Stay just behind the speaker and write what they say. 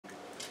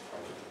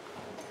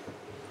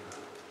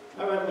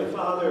Our Heavenly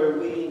Father,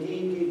 we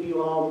indeed give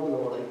you all the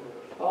glory,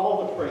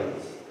 all the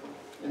praise,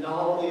 and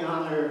all the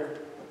honor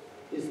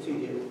is to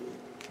you.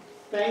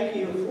 Thank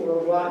you for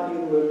what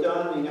you have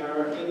done in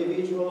our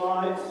individual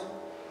lives.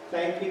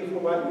 Thank you for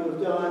what you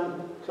have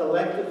done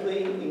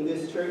collectively in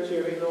this church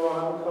here in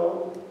Island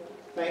Cove.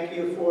 Thank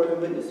you for the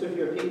witness of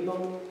your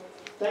people.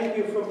 Thank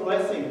you for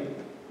blessing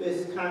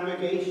this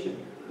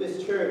congregation,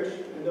 this church,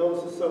 and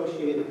those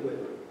associated with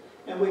it.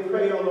 And we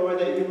pray, O Lord,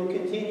 that you will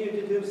continue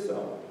to do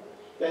so.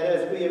 That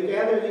as we have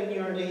gathered in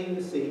your name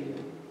this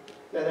evening,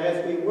 that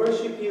as we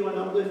worship you and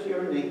uplift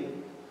your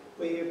name,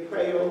 we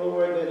pray, O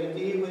Lord, that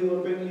indeed we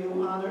will bring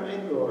you honor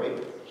and glory,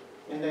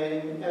 and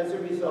that as a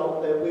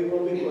result that we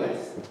will be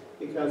blessed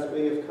because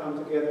we have come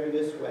together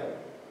this way.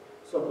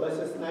 So bless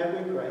us now,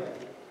 we pray,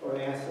 for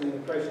we ask in the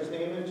precious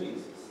name of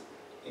Jesus.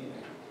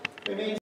 Amen. Remain